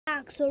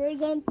prank. So we're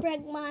gonna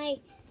prank my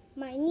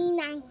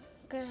ninang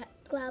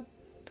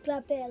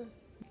Clapel.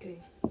 Okay.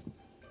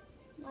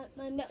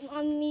 My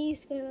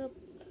mommy's gonna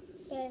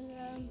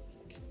and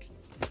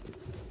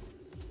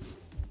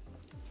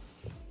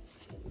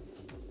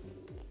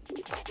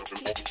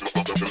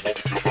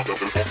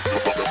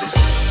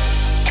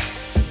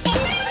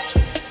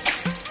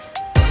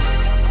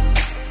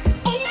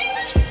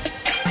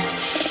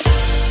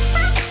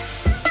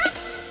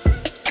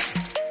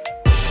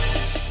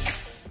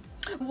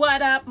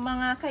What up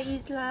mga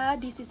ka-isla?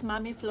 This is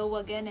Mommy Flo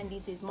again and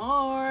this is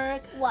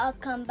Mark.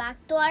 welcome back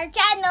to our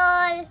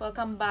channel.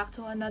 Welcome back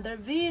to another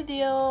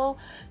video.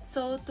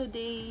 So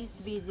today's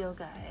video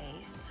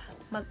guys,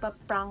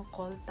 magpa-prank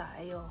call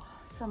tayo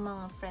sa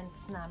mga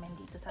friends namin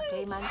dito sa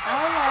Cayman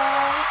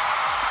Islands.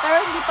 Pero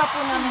hindi pa po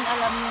namin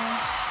alam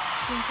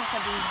yung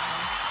sasabihin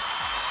namin.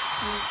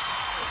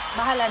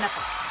 Bahala na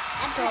po.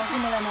 So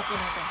simulan na po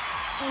natin.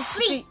 In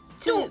 3,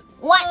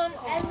 2,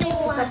 1.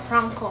 It's a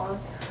prank call.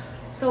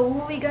 So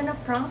who we gonna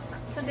prank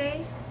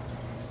today?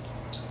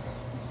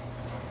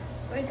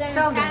 We're gonna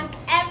Tell prank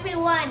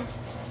everyone.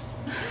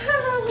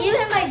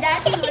 Even my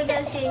daddy, we're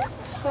gonna say,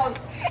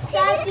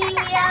 Daddy,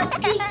 we have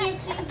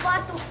tickets. We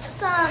bought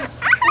some.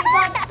 We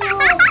bought 2.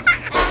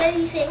 And then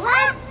he say,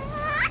 what?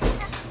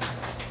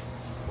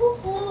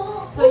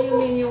 So you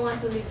mean you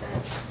want to leave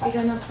that?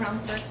 We're gonna prank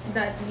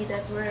daddy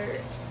that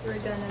we're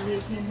gonna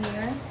leave him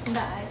here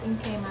in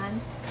Cayman.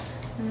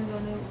 And we're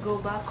gonna go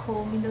back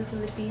home in the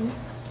Philippines.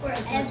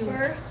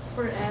 Forever.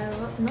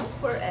 Forever. No,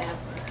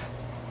 forever.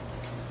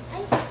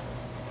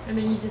 And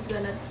then you're just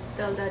gonna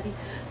tell daddy,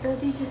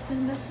 Daddy, just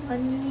send us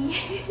money.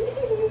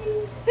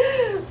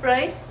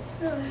 Right?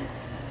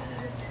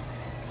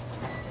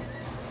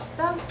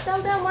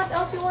 Tell them what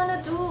else you wanna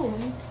do.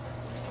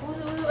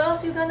 Who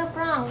else you gonna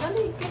prank?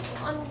 Dali, keep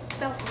on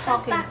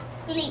talking. Papa,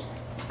 please.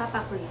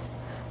 Papa Cliff.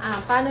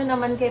 Paano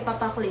naman kay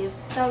Papa Cliff?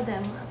 Tell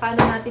them,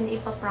 paano natin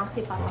ipaprank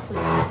si Papa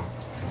Cliff?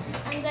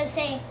 I'm gonna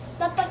say,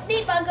 Papa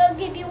Cliff, I'm gonna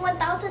give you $1,000.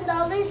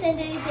 And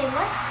then you say,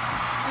 what?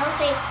 I'll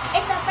say,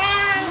 it's a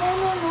prank.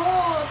 No.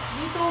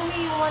 You told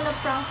me you wanna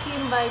prank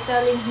him by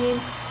telling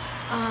him,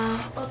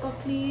 Papa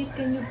Cliff,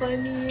 can you buy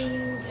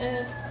me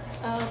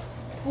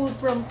food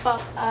from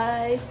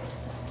Popeyes?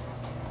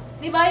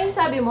 Di ba yun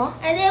sabi mo?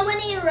 And then when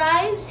he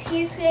arrives,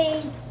 he's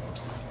saying,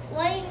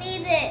 why you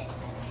need it?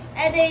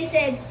 And then he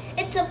said,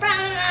 it's a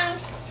prank.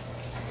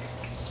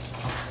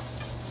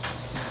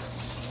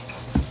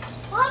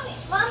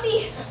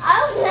 Mommy, I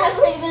was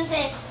never even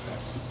say,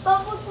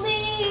 Papa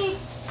Cliff,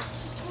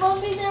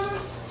 Mommy never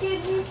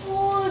gave me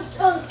food.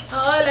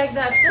 Oh, like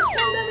that. Just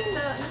tell them in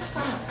the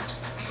camera.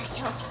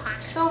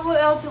 So who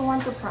else you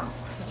want to prank?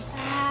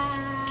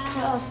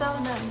 Who else?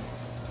 Tell them.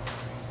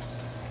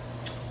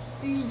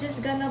 You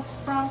just gonna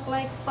prank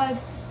like five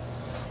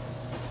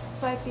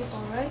people,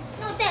 right?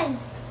 No, 10.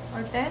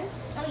 Or 10?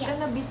 Oh, It's yeah.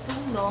 gonna be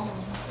too long.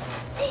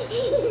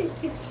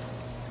 It's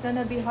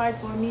gonna be hard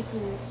for me to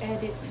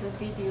edit the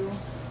video.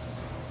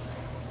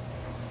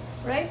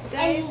 Right,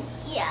 guys?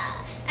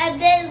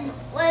 And then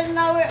when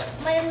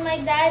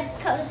my dad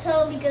comes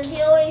home, because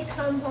he always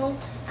comes home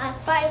at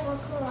 5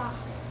 o'clock.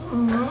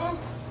 Mm-hmm.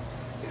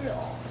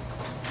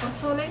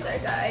 So later,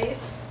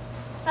 guys.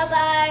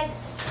 Bye-bye.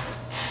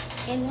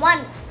 In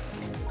 1.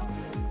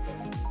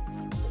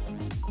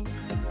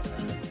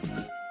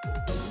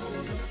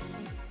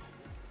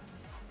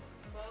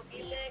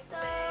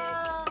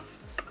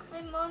 My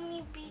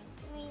mommy beat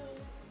me.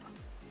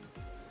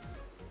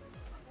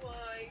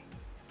 Why?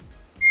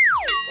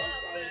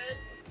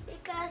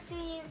 Because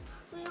we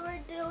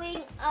were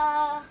doing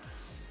a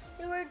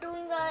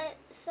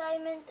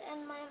assignment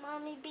and my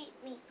mommy beat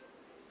me.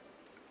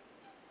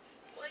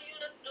 Why are you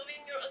not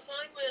doing your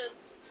assignment?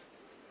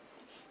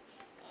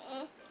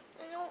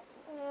 I don't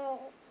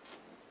know.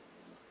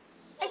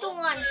 I don't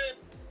want.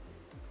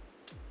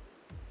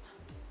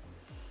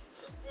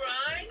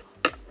 Right?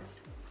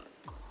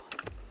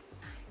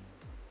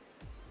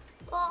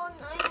 Call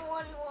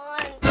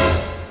 911.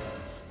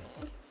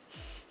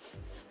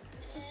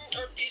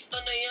 Artista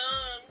na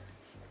yan.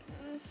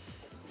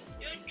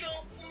 You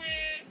joke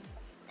me.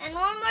 And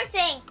one more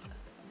thing.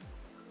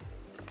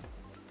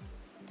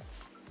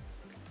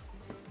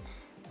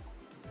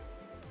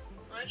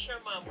 Where's your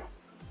mom?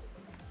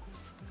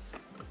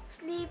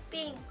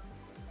 Sleeping.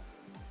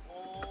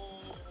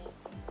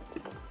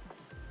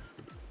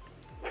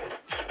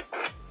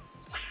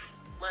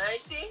 May I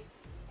see?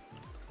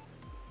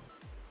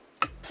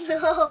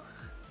 No.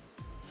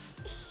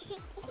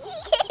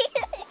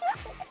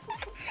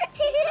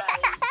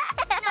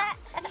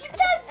 She's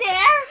not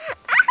there.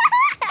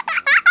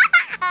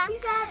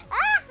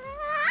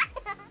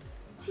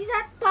 She's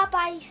at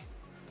Popeyes.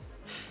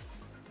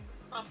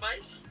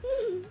 Popeyes?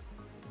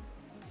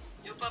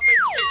 Yung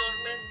Popeyes si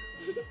Norman?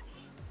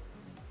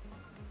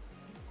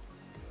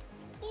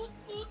 Put.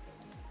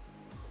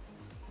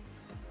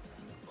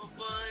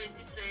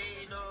 Popeyes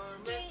si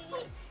Norman.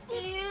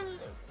 You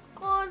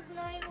called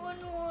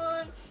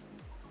 911.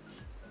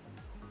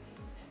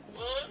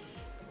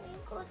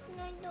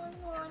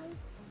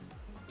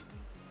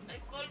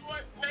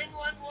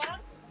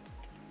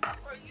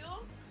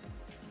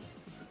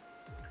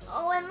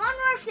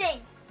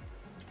 thing.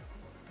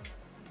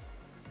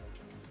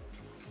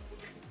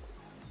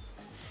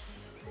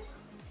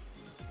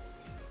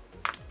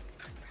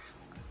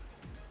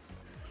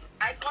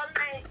 I called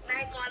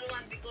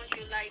 911 because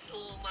you lied to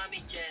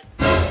Mommy Jen.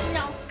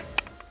 No.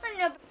 I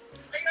never.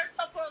 You're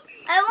so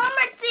pogi. I have one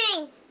more thing.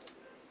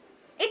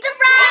 It's a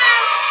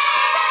prank!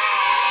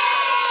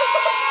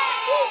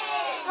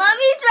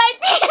 Mommy's right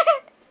there.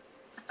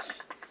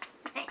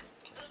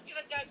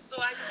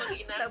 Kinagagawa niyo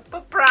mag-ina.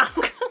 Nagpa-prank.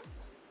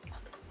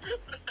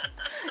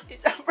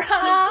 It's a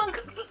prank.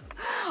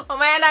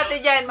 Mamaya natin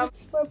dyan.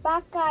 We're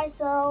back, guys.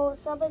 So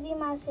somebody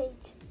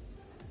message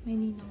May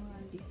ninang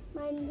Randy.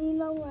 my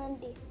Ninong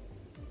Randy.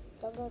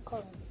 So I'm gonna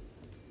call him.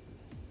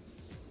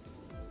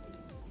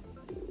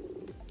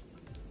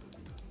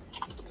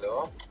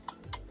 Hello?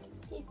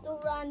 Tito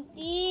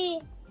Randy,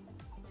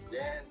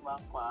 Yes,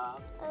 Mama.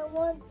 I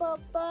want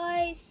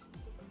Popeyes.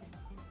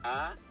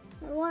 Huh?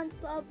 I want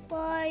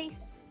Popeyes.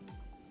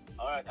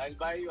 Alright, I'll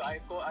buy you. I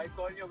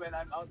call you when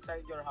I'm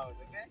outside your house,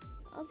 okay?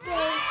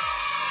 Okay.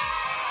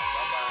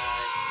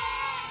 Bye-bye.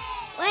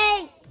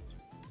 Wait,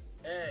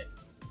 Hey.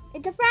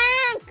 it's a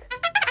prank.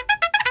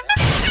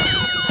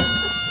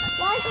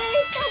 Why there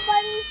is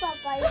nobody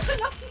Popeyes?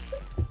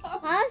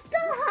 I'm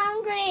still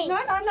hungry. No.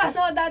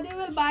 Daddy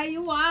will buy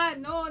you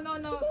one. No.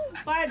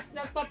 Parts,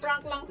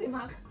 nagpa-prank lang si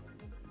Mac.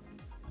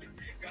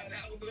 Kala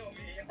ko doon,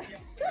 umiiyak-iyak.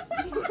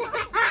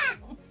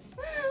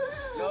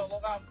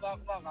 Loko ka,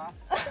 pak ha?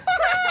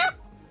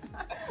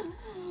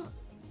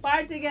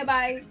 Parts, sige,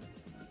 bye.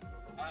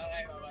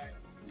 Okay, bye-bye.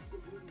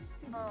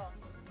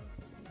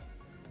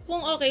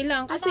 Kung okay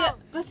lang.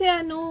 Kasi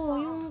ano,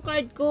 yung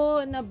card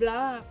ko na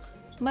black.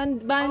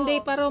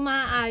 Monday para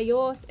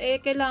maayos.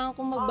 Kailangan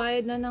kong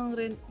magbayad na ng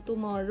rent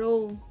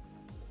tomorrow.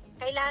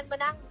 Kailangan mo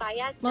nang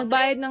bayad?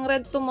 Magbayad ng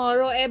rent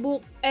tomorrow.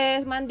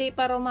 Monday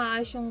para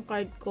maayos yung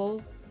card ko.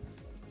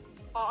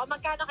 Oo,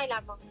 magkano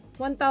kailangan mo?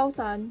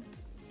 1,000.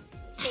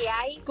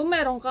 CI? Kung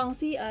meron kang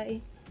CI.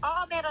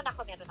 Oo, meron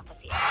ako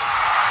CI.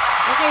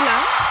 Okay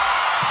lang?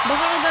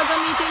 Baka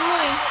gagamitin mo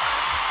eh.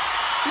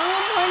 Mga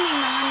morning,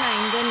 mga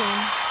 9, ganun.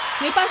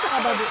 May pasa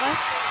ka ba bukas?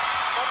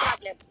 No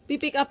problem.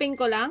 Pipick upin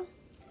ko lang?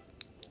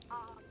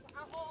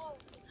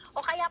 O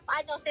kaya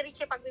paano, si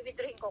Richie pag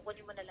bibidruhin ko,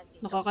 kunin mo na lang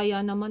dito.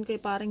 Nakakaya naman kay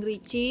paring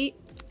Richie.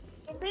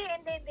 Hindi.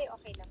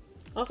 Okay lang.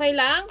 Okay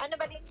lang? Ano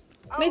ba din?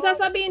 May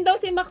sasabihin daw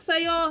si Max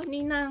sa'yo,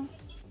 Ninang.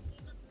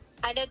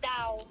 Ano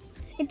daw?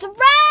 It's a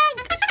prank.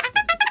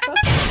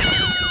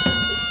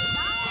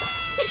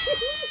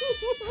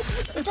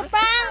 It's a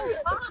prank.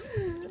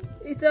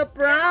 It's a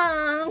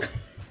prank.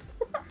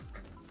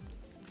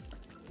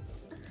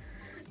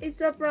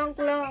 It's a prank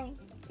lang.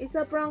 It's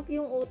a prank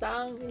yung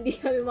utang. Hindi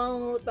kami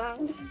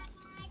mangungutang.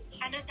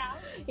 Ano daw?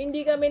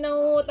 Hindi kami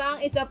nangungutang.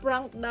 It's a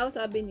prank daw,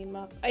 sabi ni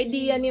Mac.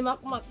 Idea ni Mac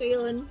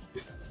yun.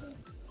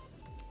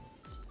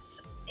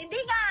 Hindi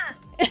nga!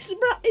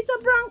 It's a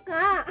prank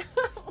ka.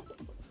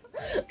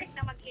 Tek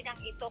na mag-inang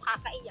ito,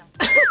 kakaiyak.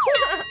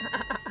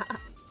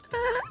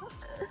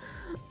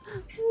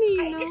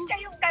 Ninang. Kainis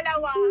kayong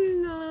dalawa.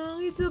 Ninang,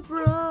 it's a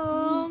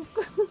prank.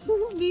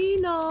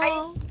 Ninang. Ay,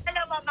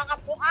 dalawa mga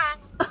buang.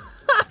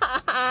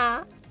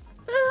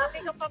 Sabi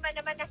ko pa man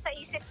naman nasa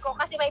isip ko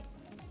kasi may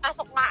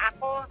pasok nga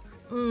ako.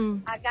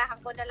 Agahan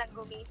ko na lang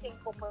gumising,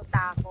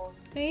 pupunta ako.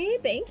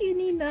 Hey, thank you,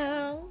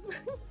 Ninang.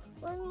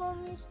 My mom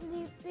is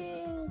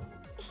sleeping.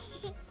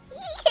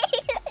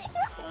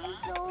 I'm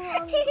so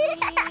hungry.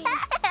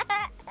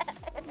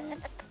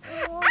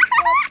 I want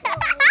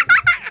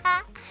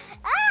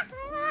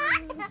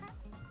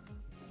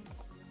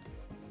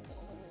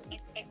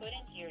I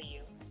couldn't hear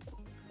you.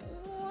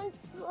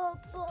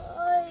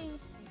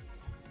 Popeyes.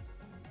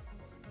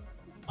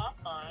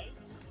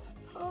 Popeyes?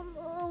 I'm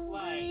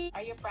hungry.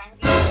 Are you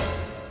pranking?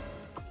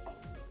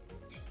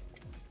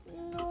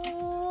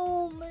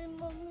 No, my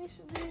mom is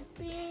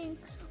sleeping.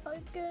 I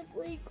can't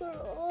wake her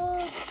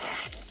up.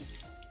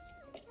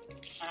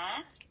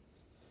 Huh?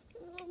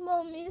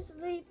 Mom is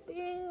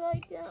sleeping. I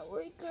can't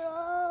wake her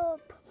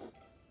up.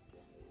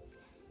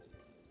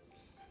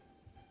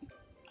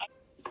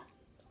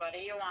 What do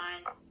you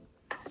want?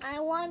 I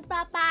want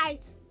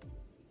Popeyes.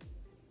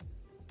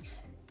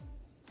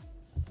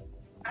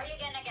 Are you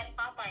gonna get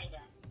Popeye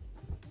then?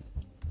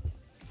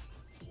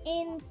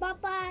 In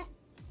Papa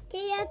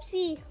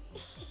KFC.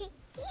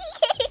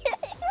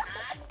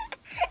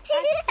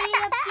 At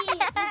KFC,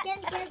 you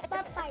can get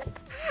Popeyes.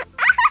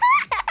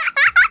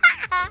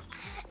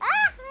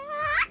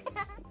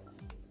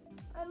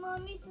 My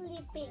mom is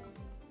sleeping.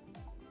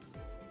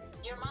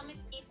 Your mom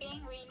is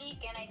sleeping? Really?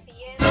 Can I see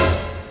it?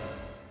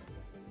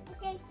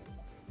 Okay.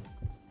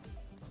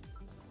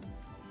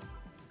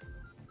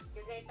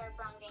 You guys are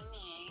pranking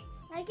me, eh?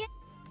 I can.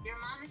 Your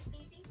mom is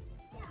sleeping?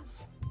 Yeah.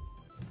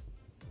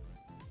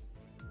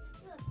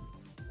 Look.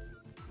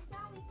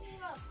 Now we can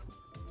up.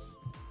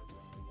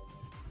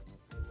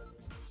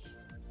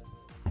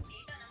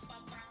 Dito nang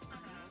paprank ka,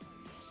 ha?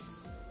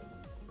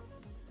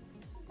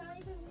 Now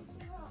we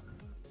can up.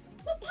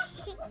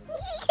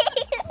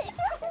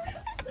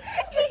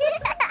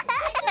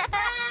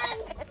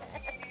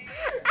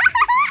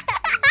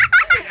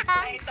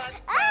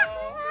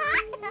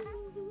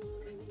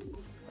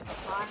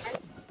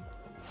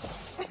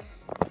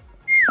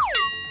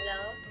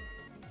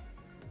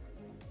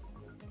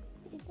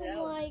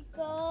 Oh my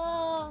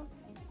God.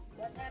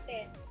 What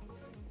happened?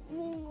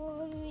 My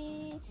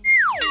mommy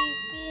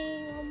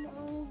sleeping. I'm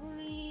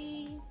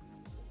hungry.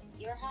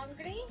 You're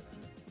hungry?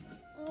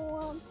 I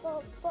want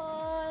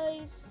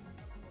Popeyes.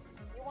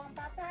 You want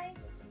Popeye?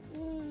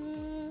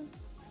 Who's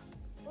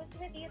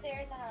with you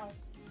there in the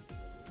house?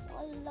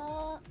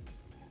 Wala.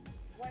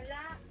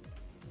 Wala.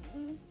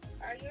 Mm,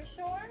 Are you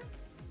sure?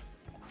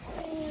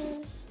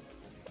 yes.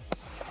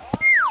 Oh,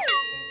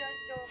 you're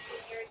just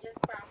joking. You're just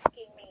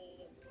pranking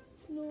me.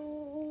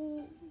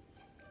 No.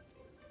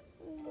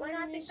 What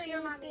happened to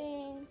your mommy?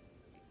 Sleeping.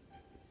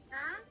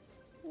 Huh?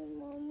 My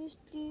mommy's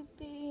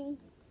sleeping.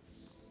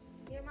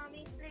 Your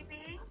mommy's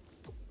sleeping?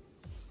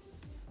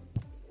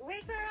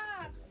 Wake her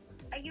up.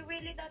 Are you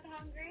really that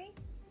hungry?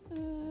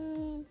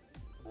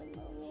 My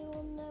mommy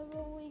will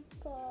never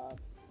wake up.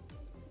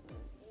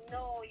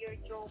 No, you're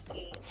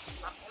joking.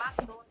 Mac,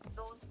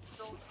 don't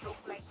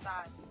joke like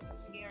that.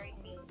 It's scaring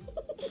me.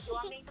 You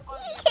want me to call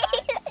your dad?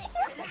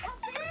 You're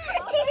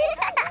laughing.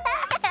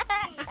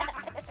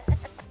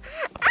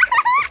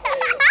 Oh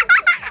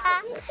my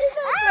gosh, It's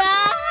a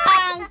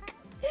prank!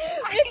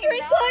 It's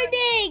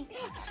recording!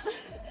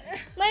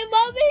 My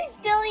mommy is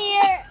still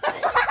here!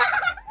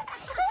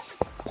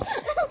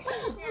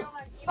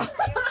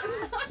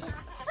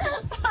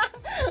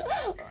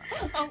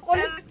 Ang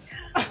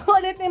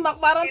kulit ni Mac.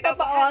 Parang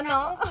totoo,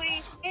 no?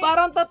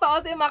 Parang totoo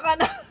si Mac,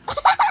 ano?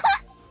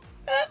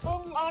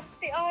 Kung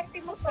orte-orte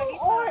mo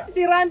salita. Oo,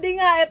 si Randy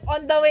nga,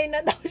 on the way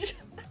na daw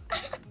siya.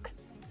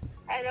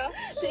 Ano?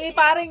 Si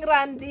paring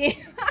Randy.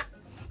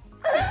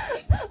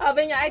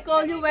 Sabi niya, I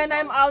call you when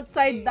I'm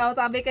outside daw.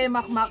 Sabi kay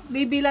Mac,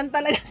 bibilan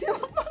talaga si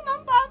Mac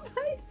ng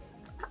Popeyes.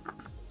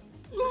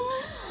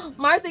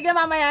 Mars, sige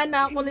mamaya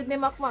na. Kulit ni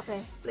Mac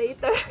eh.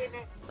 Later.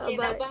 Bye-bye.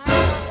 Kinabahan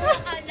ako.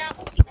 Akala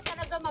ko hindi ka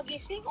talaga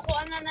magising. Kung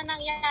ano na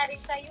nangyari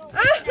sa'yo.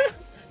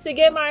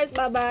 Sige Mars,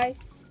 bye-bye.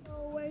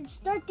 So we're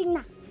starting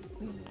na.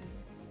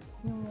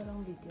 Yung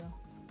merong video.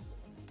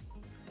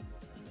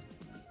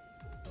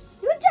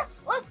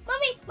 Oh,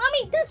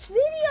 mommy, that's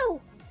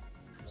video!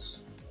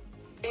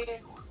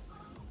 Yes.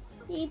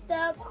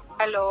 Tita,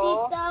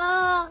 Hello?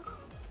 Tita,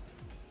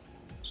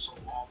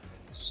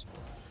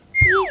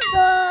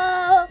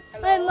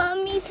 my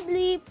mommy's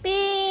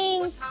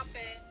sleeping. What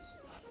happened?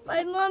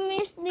 My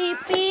mommy's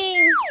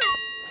sleeping.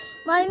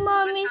 My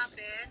mommy's.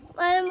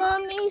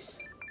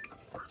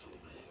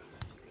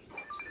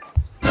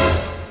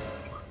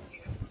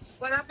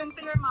 What happened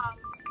to your mom?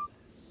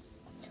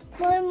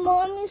 My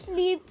mom is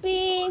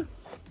sleeping.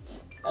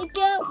 I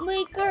can't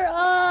wake her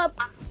up.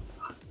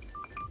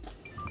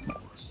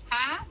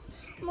 Huh?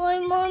 My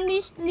mom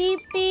is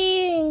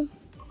sleeping.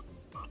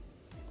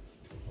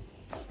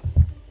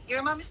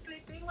 Your mom is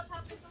sleeping? What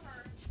happened to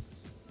her?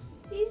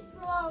 She's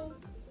drunk.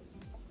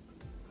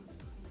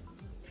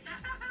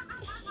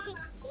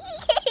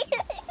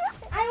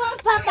 I want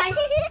Popeyes.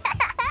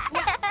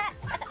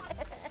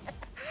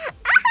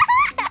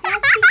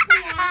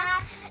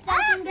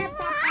 Just get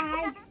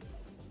Popeyes.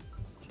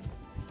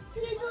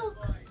 See, look.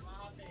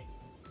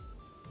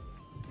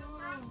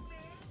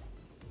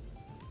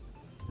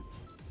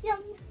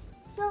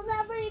 She'll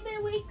never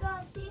even wake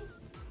up. See?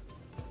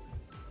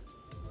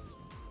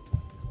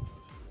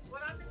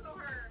 What happened to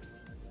her?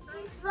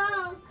 She's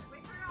drunk.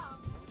 Wake her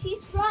up. She's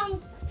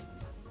drunk.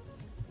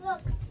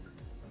 Look.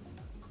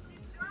 She's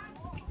drunk.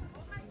 Oh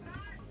my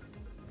God.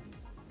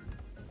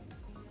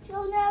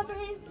 She'll never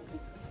even.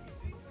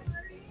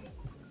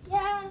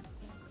 Yeah.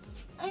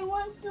 I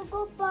want to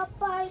go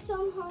Popeyes.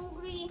 I'm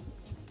hungry.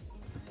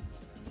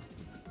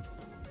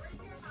 Where's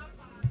your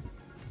papa?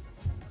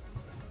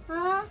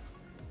 Huh?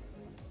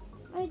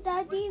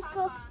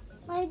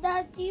 My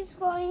daddy's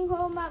going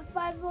home at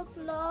 5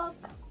 o'clock.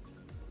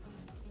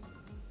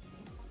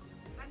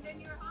 And then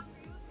you're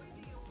hungry. Who's with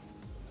you?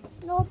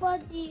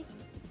 Nobody.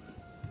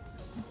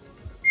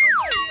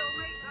 Nobody. Oh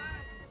my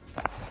God.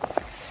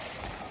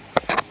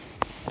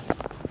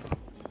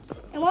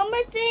 And one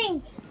more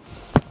thing.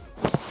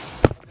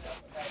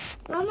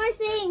 One more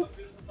thing. And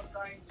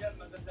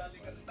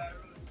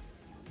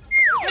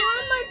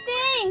one more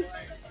thing.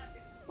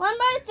 One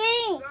more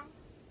thing.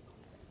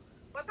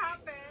 What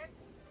happened?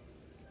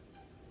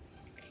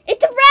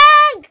 It's a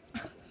prank!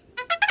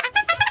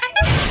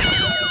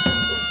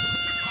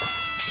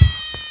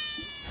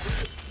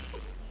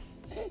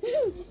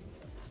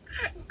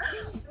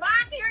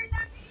 Mom, you're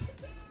not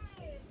easy.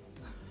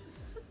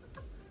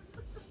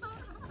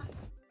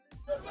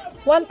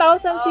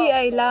 1,000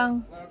 CI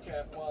lang.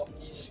 Okay, well,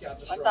 you just got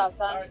destroyed.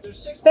 1,000? Alright, there's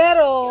 6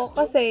 Pero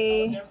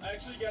kasi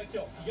Actually, you gotta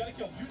kill. You gotta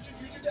kill. Use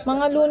your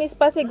mga Lunes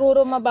pa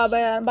siguro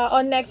mababayaran ba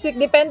on next week,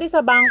 depende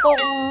sa bangko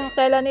kung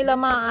kailan nila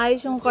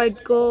maayos yung card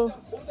ko.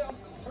 Hold down.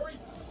 Hurry.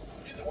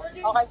 Is it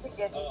working? Okay,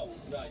 sige. Oh,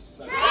 nice.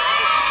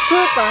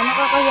 Sure ka,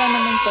 nakakaya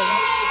naman sa'yo.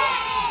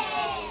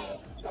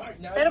 Alright,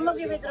 now Pero you gotta go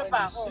mag-withdraw find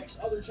pa these ako.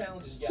 6 other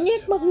challenges you gotta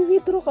Yet, do.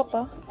 mag-withdraw ka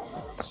pa.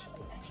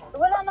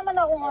 Wala naman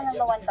akong ano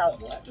na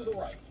 1,000. Left to the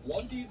right.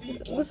 One's easy.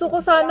 Gusto ko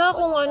sana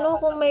kung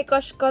may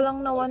cash ka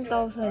lang na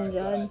 1,000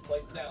 dyan.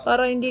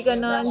 Para hindi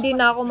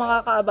na ako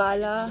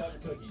makakaabala.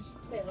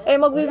 Eh,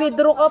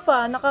 magwi-withdraw ka pa.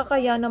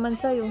 Nakakaya naman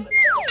sa'yo.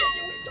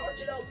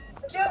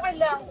 Hindi okay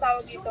lang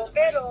tawag dito.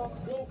 Pero,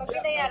 pag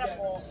binayaran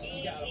mo,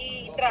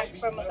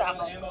 i-transfer mo sa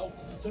account.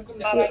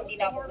 Para hindi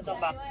na ako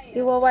putabak.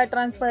 I-wire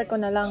transfer ko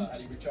na lang.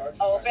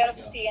 Oo, pero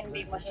sa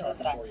CNB mo siya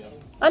transfer.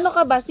 Ano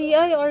ka ba?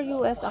 CI or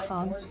US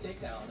account?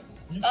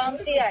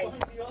 CI.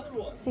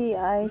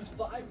 CI.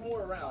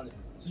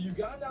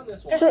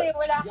 Kasi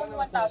wala akong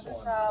 1,000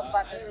 sa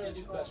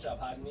battery ko.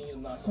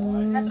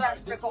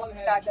 Na-transfer ko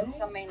kagad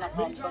sa main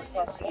account ko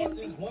sa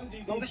CNB.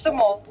 Kung gusto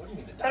mo,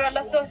 pero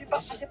alas 12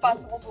 pa kasi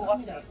pasok ko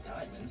bukas.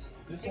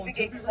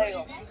 Ibigay ko sa'yo.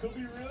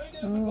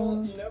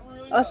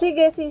 O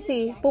sige,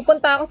 Sisi.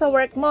 Pupunta ako sa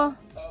work mo.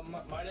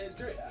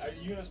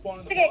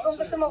 Sige, kung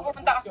gusto mo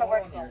pumunta ka sa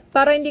work mo.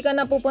 Para hindi ka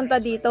na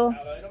pupunta dito.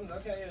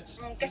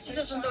 Kasi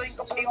susunduin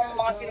ko pa yung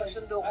mga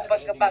sinusundo ko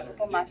pagka bago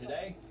pumasok.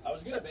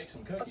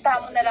 Punta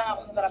mo na lang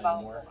ako sa trabaho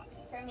ko.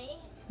 For me?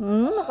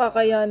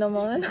 Nakakaya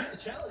naman.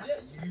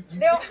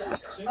 Hindi ako.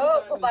 Oo,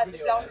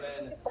 pabalik lang.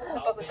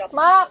 Pagod ako.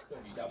 Mac!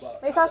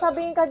 May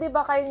sasabihin ka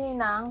diba kay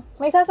Ninang?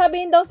 May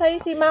sasabihin daw sa'yo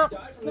si Mac.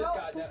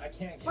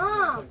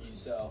 Mac!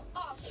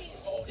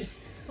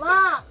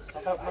 Mac!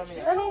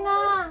 Dali na!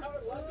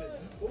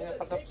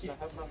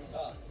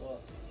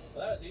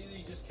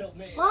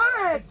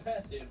 Mark!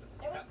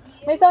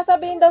 May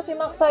sasabihin daw si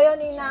Mac sa'yo,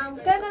 Ninang.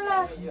 Kaya na.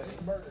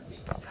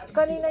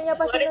 Kanina niya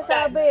pa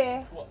sinasabi eh.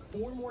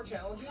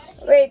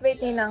 Wait,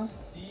 Ninang.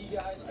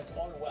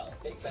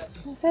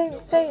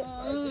 Say.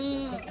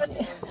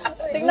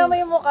 Tignan mo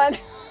yung mukha.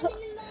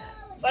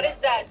 What is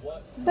that?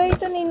 Say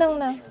ito,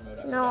 Ninang na.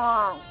 No.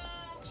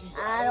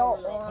 I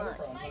don't want.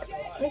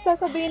 May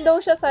sasabihin daw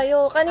siya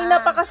sa'yo.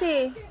 Kanina pa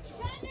kasi.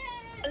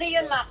 Ano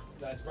yun, Mac?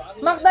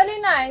 Magdali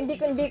na, hindi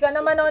ka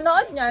na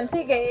manonood niyan.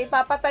 Sige,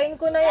 ipapatayin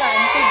ko na yan.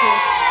 Sige.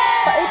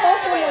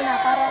 I-post mo muna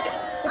para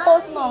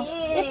i-post mo.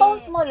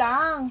 I-post mo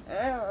lang.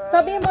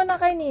 Sabihin mo na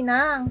kay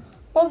Ninang.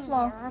 Post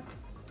mo.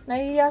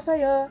 Nahihiya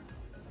sa'yo.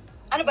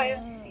 Ano ba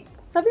yun, Sisi?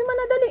 Sabi mo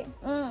na dali.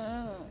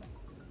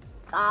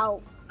 Ikaw.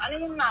 Ano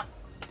yun, Mac?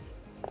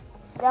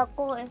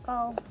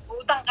 Ikaw.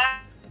 Utang ka?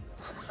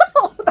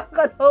 Utang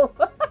ka daw.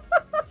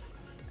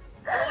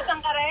 Utang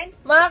ka rin?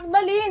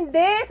 Magdali,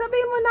 hindi.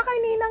 Sabihin mo na kay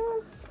Ninang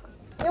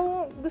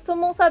yung gusto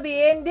mong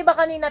sabihin. Di ba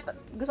kanina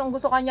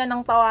gusto kanya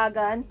ng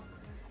tawagan?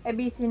 Eh,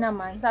 busy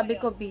naman. Sabi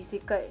ko, busy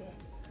ka eh.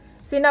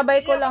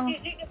 Sinabay ko lang.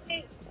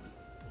 Kasi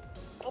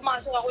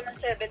pumasok ako ng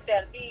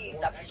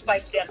 7:30, tapos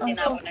 5:30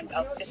 na ako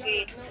nag-out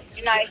kasi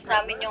sinayos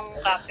namin yung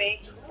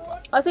cafe.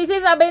 O,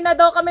 Sisi, sabay na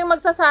daw kaming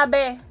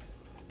magsasabi.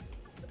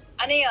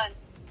 Ano yun?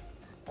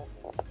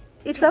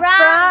 It's a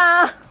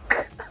prank!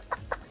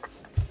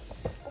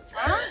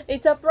 Ha?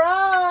 It's a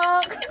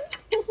prank!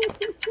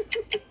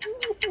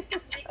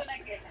 Hindi ko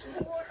na-get.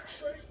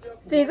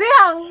 Sisi,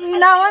 ang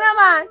hina mo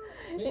naman.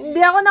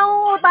 Hindi ako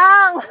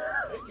nangungutang.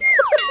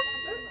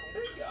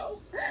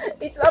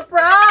 It's a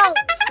prank!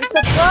 It's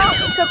a prank!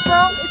 It's a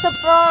prank! It's a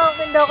prank!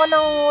 Hindi ako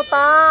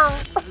nangungutang.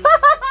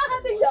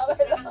 Hindi ako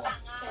nangungutang.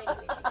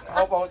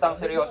 Ako pa utang,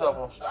 seryoso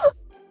ako.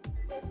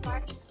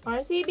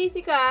 RC,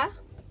 busy ka?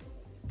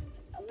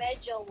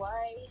 Medyo,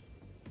 why?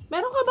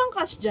 Meron ka bang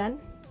cash dyan?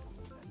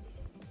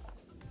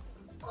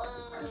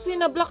 Kasi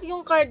na-block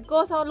yung card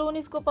ko. Sa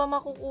Lunes ko pa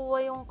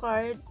makukuha yung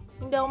card.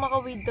 Hindi ako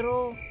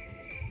maka-withdraw.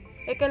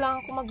 Eh,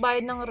 kailangan ko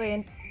magbayad ng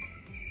rent.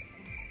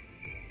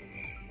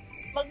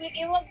 Huwag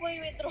mo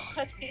i-withdraw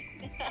ka din.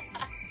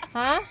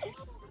 Ha?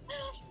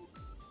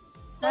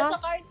 Nasa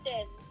card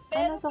din.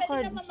 Pero nasa pwede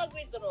card? naman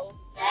mag-withdraw.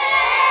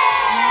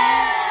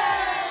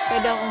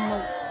 Pwede akong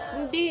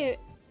Hindi.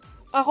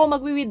 Ako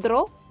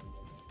magwi-withdraw?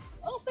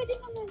 Oh, pwede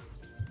naman.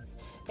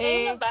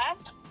 Eh, Ano ba?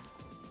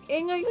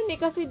 ngayon eh.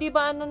 Kasi di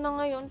ba ano na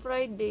ngayon?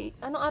 Friday.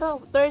 Anong araw?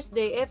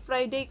 Thursday. Eh,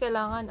 Friday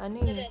kailangan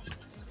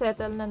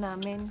settle na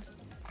namin.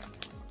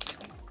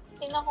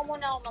 Tingnan ko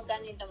muna kung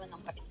magkano yung naman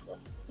ng card ko.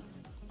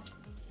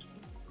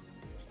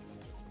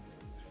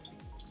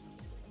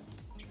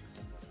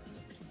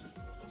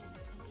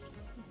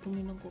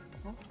 Tuminog ko.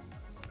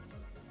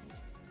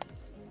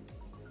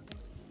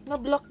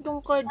 Na-block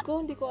yung card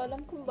ko. Hindi ko alam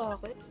kung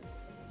bakit.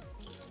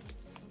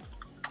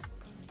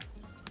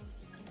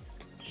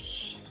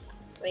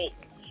 Wait.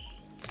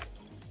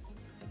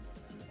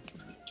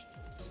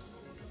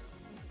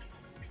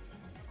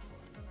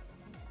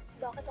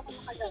 Bakit ako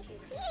nakalagay?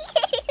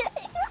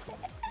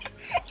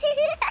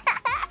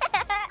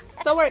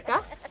 Sa work ka?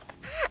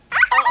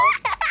 Oo.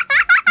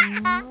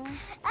 Hmm.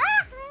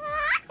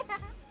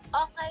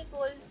 Okay,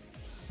 cool.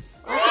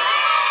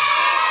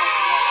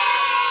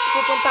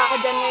 Pupunta ako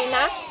dyan ngayon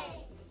na?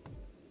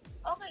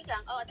 Okay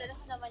lang. Oo, dala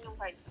ko naman yung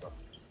card ko.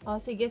 Oh,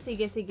 sige.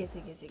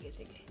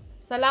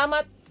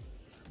 Salamat.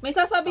 May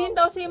sasabihin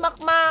daw si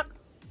Makmak.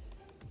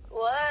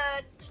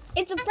 What?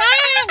 It's a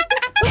prank!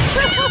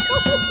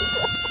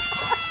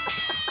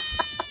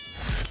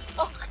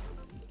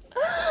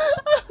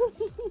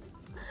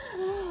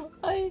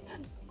 Ay,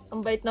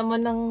 ang bait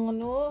naman ng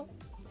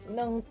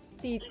ng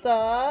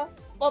tita.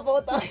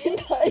 Papautangin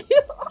tayo.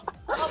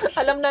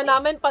 Alam na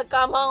namin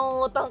pagka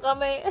mangungutang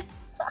kami.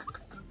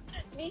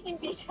 Busy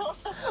ako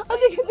sa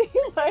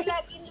Sige,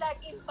 Marcy.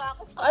 lagin pa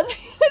ako sa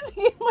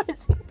Sige,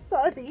 Marcy.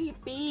 Sorry,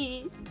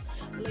 peace.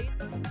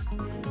 Later.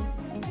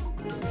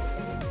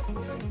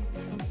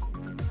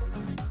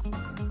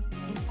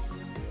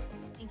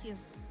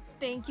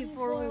 Thank you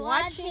for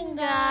watching,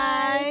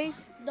 guys.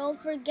 Don't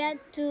forget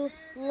to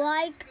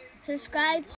like, subscribe,